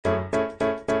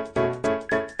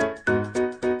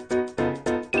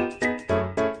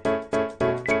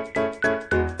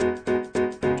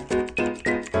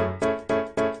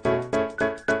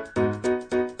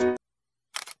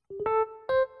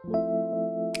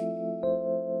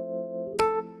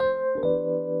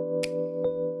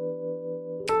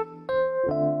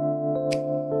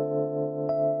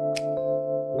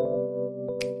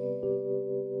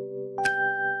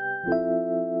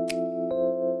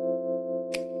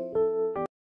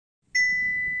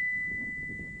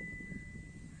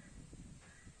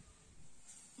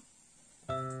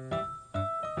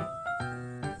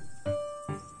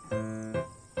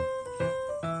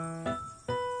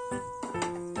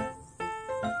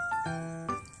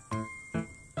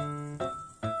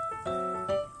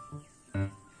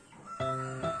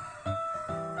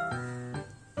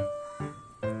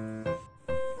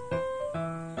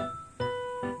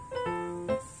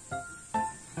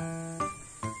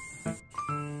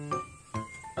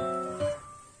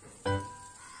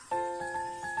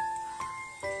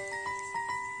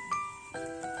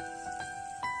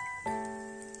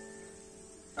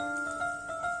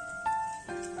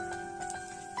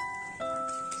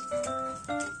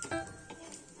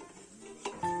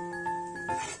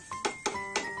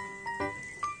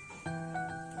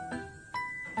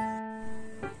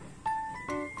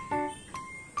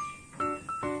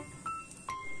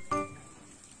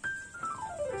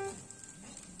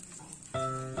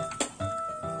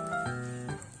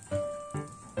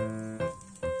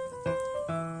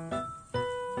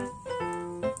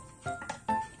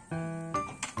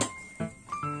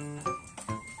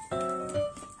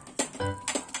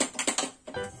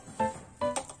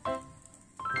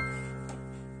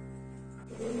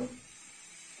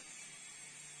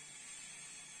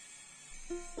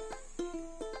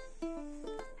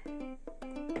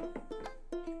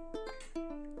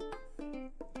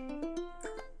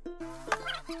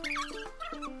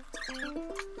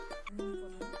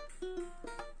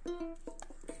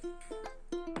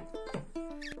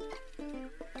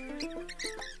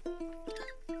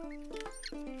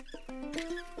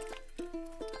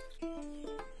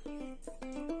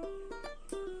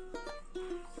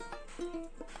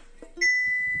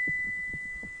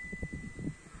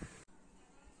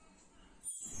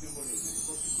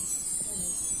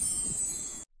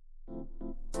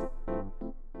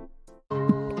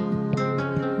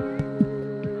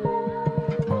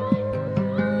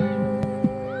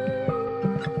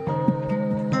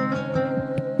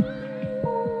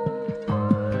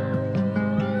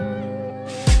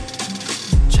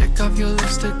your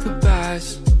list of goodbyes.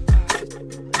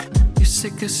 You're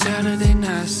sick of Saturday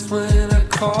nights when I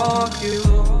call you.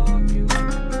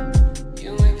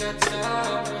 You ain't got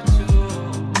time to.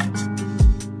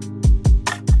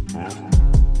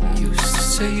 Used to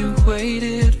say you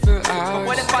waited for hours.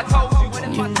 What if I told you? What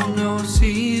if I told you? I'll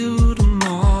see you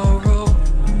tomorrow.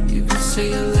 You can say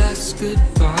your last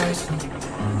goodbyes.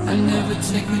 I never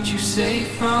take what you say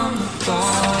from the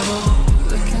bottle.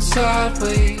 Looking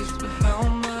sideways, but how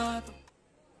am I?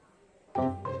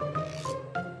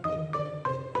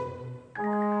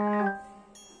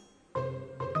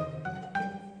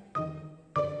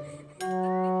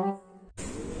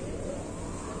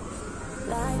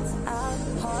 Lights out,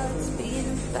 hearts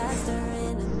beating faster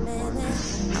in a minute.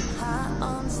 I'm high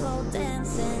on slow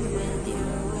dancing with you.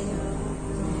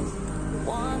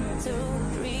 1, 2,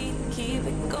 3, keep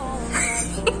it going like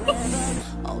forever.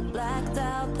 All blacked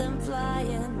out, then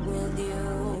flying with you.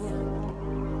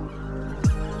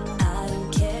 I don't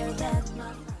care, that's my.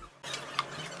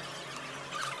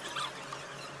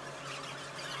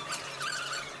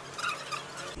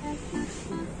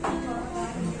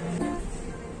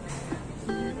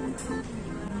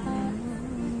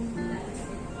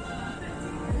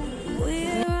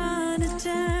 We're on a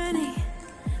journey,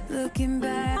 looking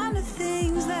back on the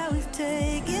things that we've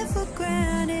taken for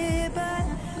granted, but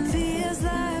feels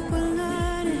like we're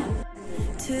learning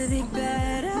to be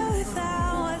better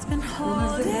without what's been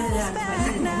holding us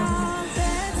back now.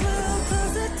 Let's move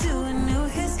closer to a new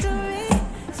history,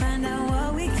 find out what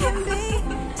we can be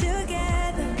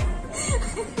together.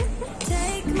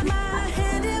 Take my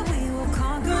hand and we will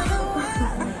conquer the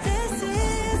world. This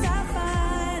is our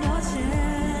final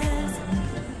chance.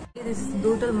 This is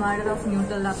brutal murder of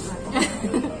Nutella.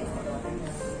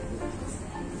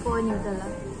 For Nutella.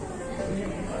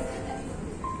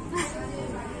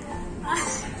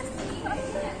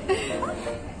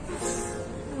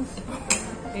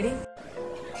 Ready?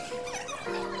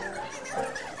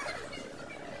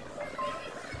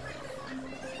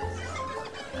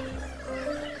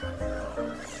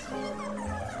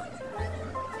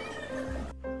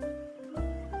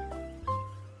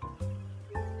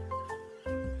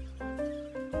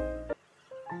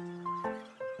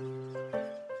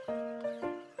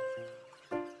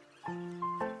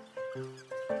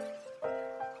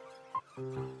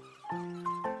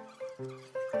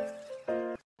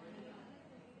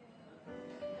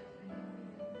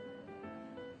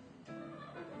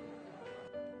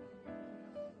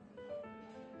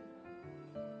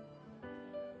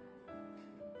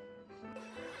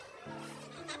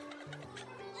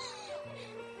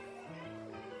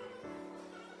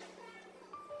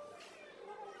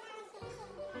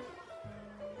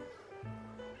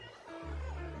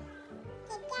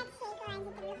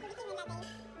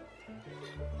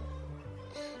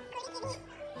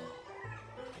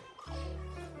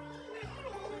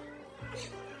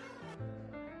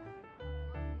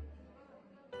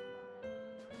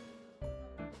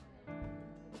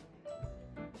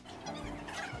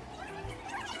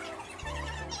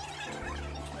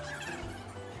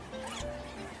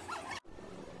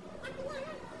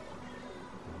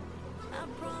 I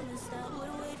promised I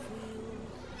would wait for you,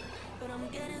 but I'm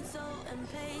getting so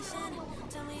impatient.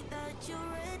 Tell me that you're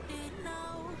ready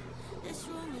now. This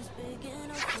room is big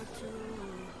enough for two,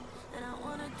 and I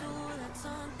wanna do that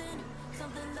something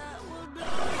that will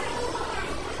blow.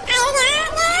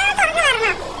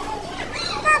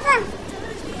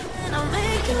 And I'll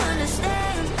make you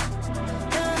understand.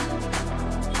 Yeah.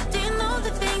 Do you know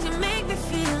the things you make me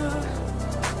feel?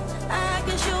 I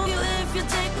can show you if you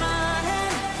take my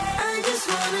hand. I just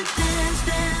wanna dance,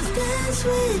 dance, dance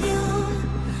with you.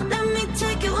 Let me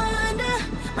take you under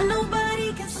where nobody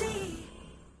can see.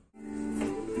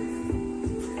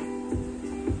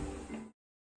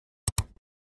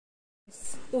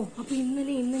 Oh, അപ്പോൾ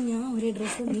ഇന്ന് ഞാൻ ഒരു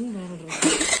dress നീ വേറെ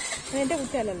dress എൻ്റെ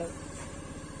കുറ്റമല്ലല്ലോ.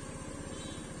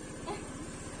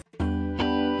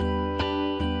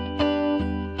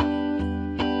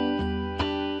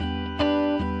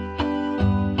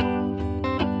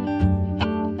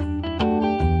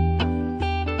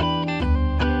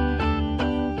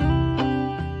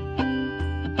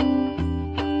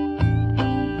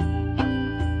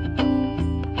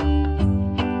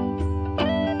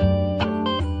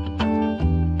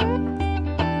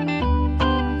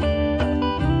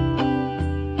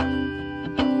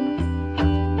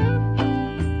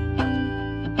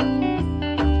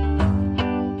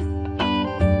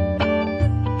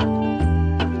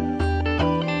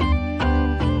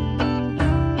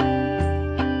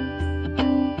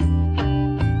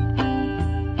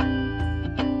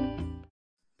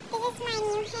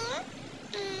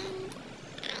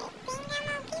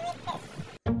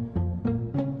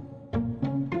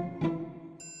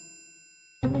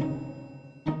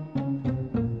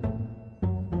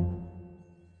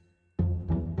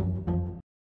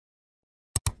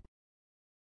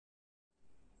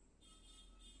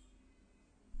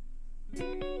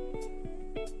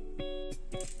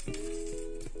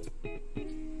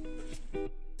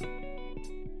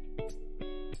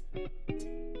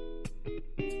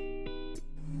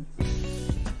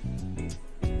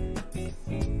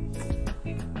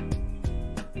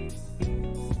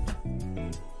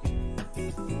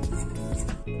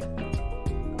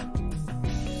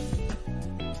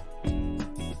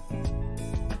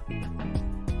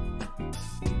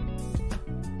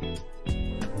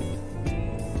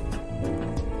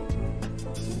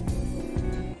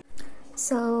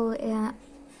 So yeah,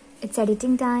 it's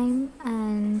editing time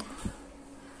and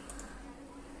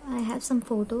I have some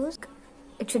photos.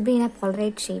 It should be in a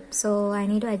Polaroid shape, so I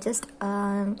need to adjust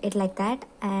it like that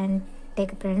and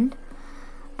take a print,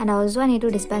 and also I need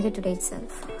to dispatch it today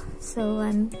itself. So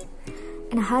I'm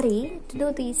in a hurry to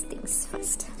do these things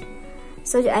first.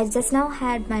 So I just now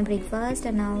had my breakfast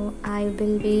and now I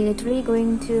will be literally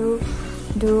going to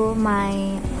do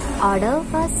my order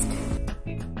first.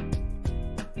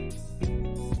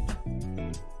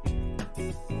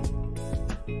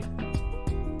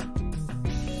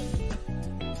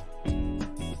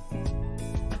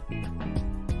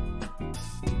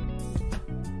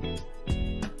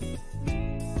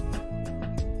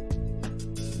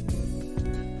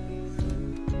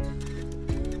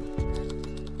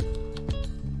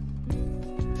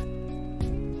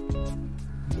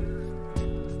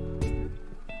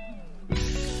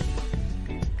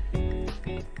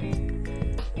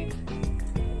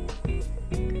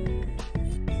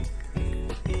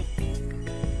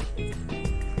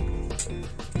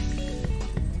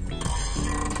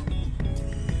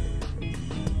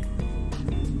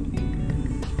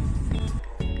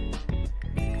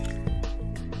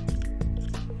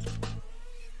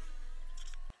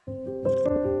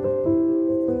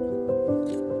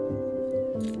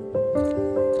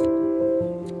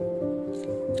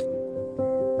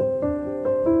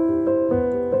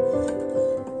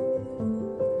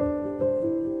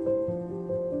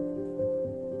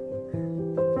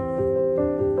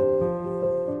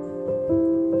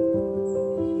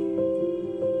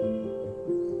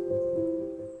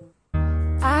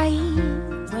 I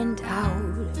went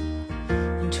out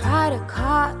and tried to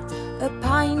cut a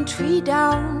pine tree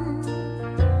down,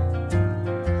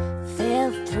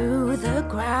 fell through the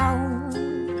ground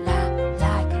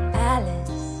like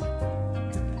Alice.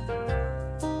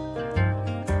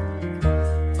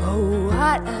 Oh,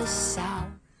 what a sound.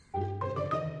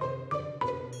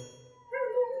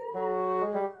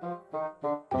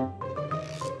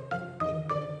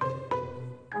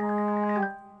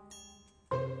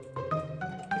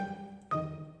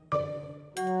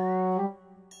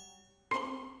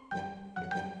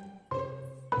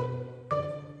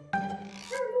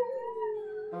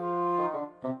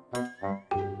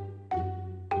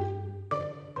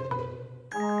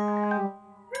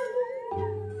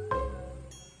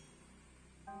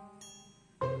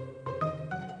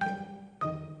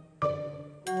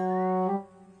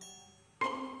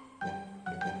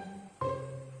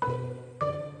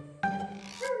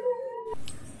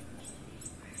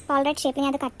 Polaroid shape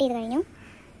I cut it.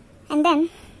 And then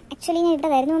actually I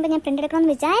printed it,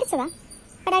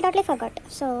 but I totally forgot.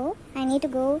 So I need to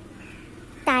go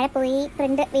print a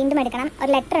letter in the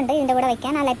letter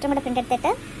printed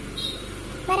it.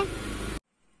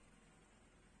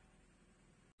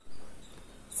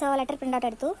 So letter print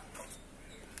out.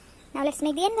 Now let's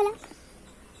make the envelope.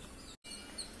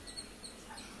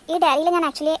 This diary I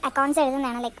actually accounts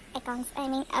like accounts, I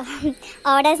mean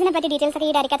orders details in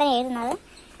this diary.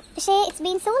 It's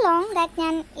been so long that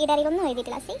I this diary don't edit.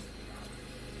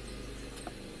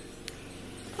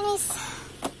 Anyways.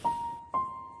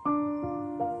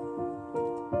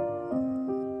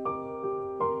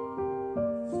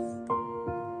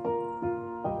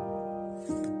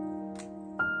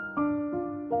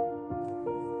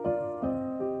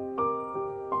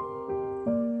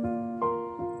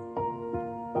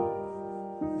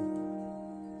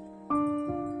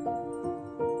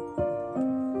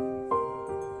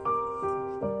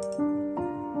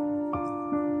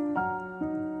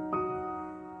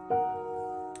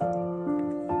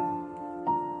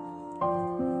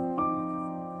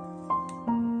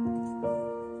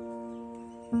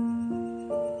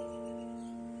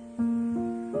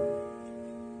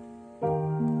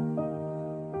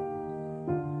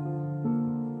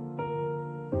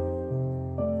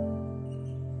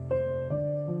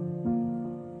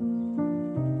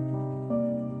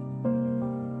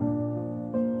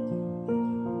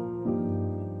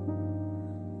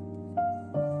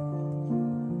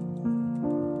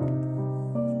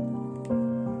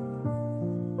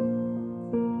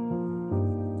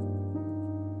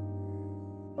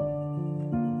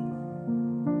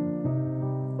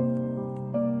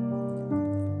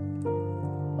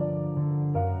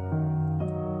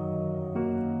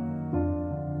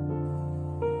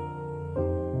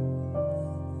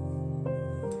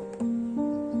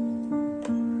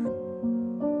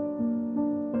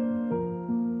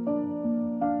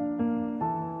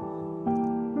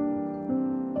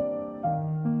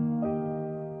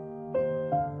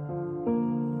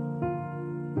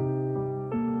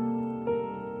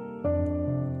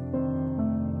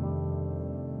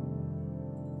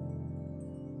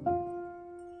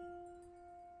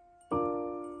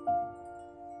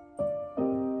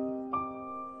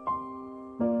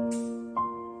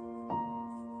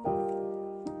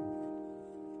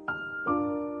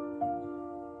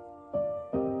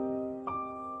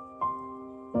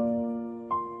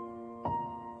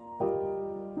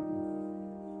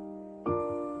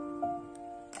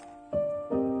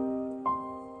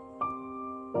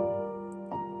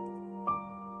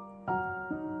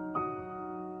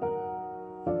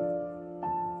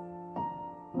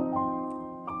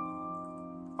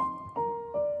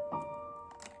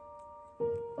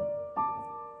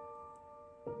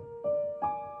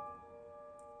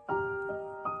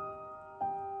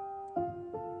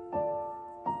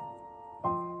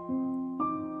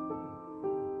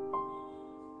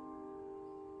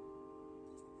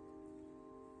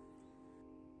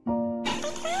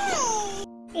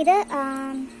 ഇത്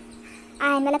ആ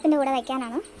എൻവലപ്പിൻ്റെ കൂടെ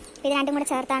വയ്ക്കാനാണ്. ഇത് രണ്ടും കൂടെ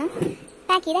ചേർത്താണ്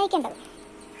pack ചെയ്ത് അയക്കേണ്ടത്.